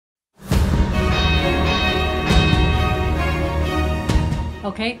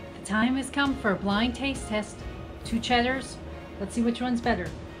Okay, the time has come for a blind taste test. 2 cheddars. Let's see which one's better.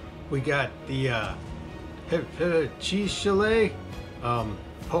 We got the cheese chalet. Dang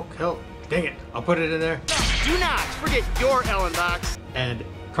it, I'll put it in there. Do not forget your Ellenbach. And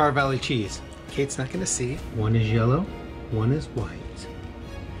Carr Valley cheese. Kate's not gonna see. One is yellow, one is white.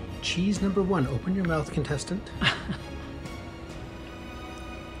 Cheese number 1. Open your mouth, contestant.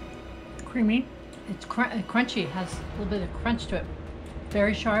 Creamy. It's crunchy. It has a little bit of crunch to it.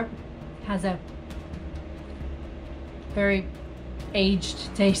 Very sharp. Has a very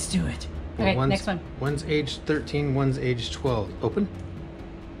aged taste to it. Well, Okay, next one. One's aged 13, one's aged 12. Open.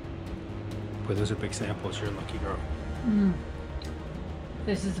 Boy, those are big samples. You're a lucky girl.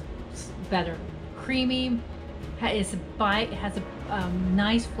 This is better. Creamy. It's a bite. It has a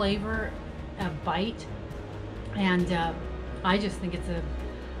nice flavor, a bite, and I just think it's a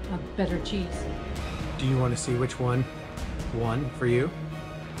better cheese. Do you want to see which one won for you?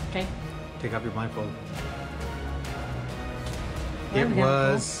 Okay. Take off your blindfold. Well, It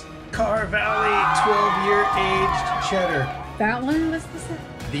was Carr Valley 12-year aged cheddar. That one was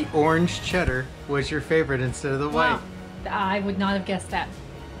The orange cheddar was your favorite instead of the white. Wow. I would not have guessed that.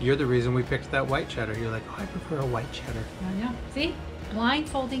 You're the reason we picked that white cheddar. You're like, oh, I prefer a white cheddar. I know. See?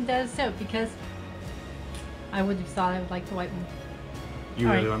 Blindfolding does so, because I would have thought I would like the white one. You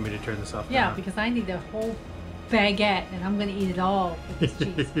All really right. want me to turn this off Yeah, now? because I need a whole baguette and I'm going to eat it all with this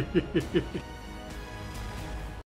cheese.